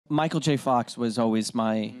Michael J. Fox was always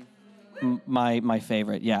my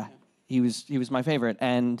favorite. Yeah, he was my favorite,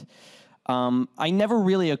 and I never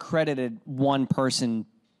really accredited one person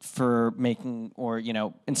for making or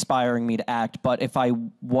inspiring me to act. But if I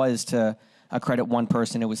was to accredit one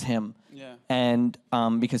person, it was him. Yeah. And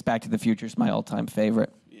because Back to the Future is my all-time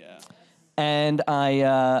favorite. Yeah. And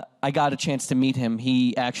I got a chance to meet him.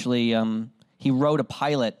 He actually he wrote a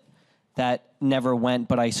pilot that never went,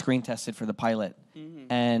 but I screen tested for the pilot.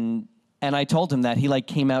 Mm-hmm. And I told him that. He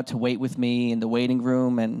came out to wait with me in the waiting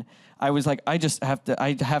room, and I was like, I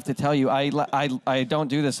have to tell you, I don't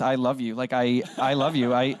do this. I love you. I love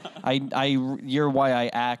you. You're why I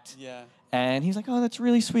act. Yeah. And he's like, oh, that's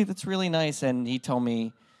really sweet. That's really nice. And he told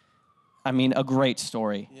me, a great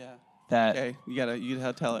story. Yeah. That, okay, you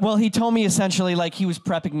gotta tell it. Well, he told me essentially he was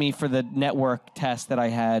prepping me for the network test that I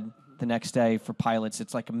had the next day for pilots.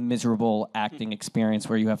 It's like a miserable acting experience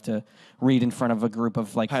where you have to read in front of a group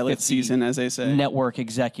of pilot season, as they say, network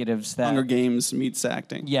executives. That Hunger Games meets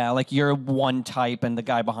acting. Yeah, you're one type and the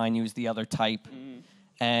guy behind you is the other type.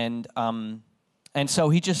 And so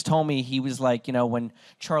he just told me, he was like, when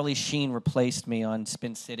Charlie Sheen replaced me on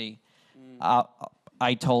Spin City,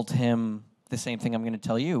 I told him the same thing I'm going to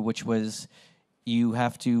tell you, which was, you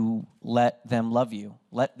have to let them love you.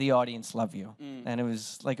 Let the audience love you. And it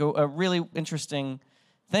was a really interesting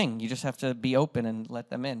thing. You just have to be open and let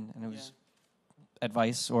them in. And it was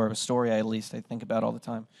advice, or a story at least I think about all the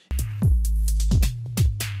time.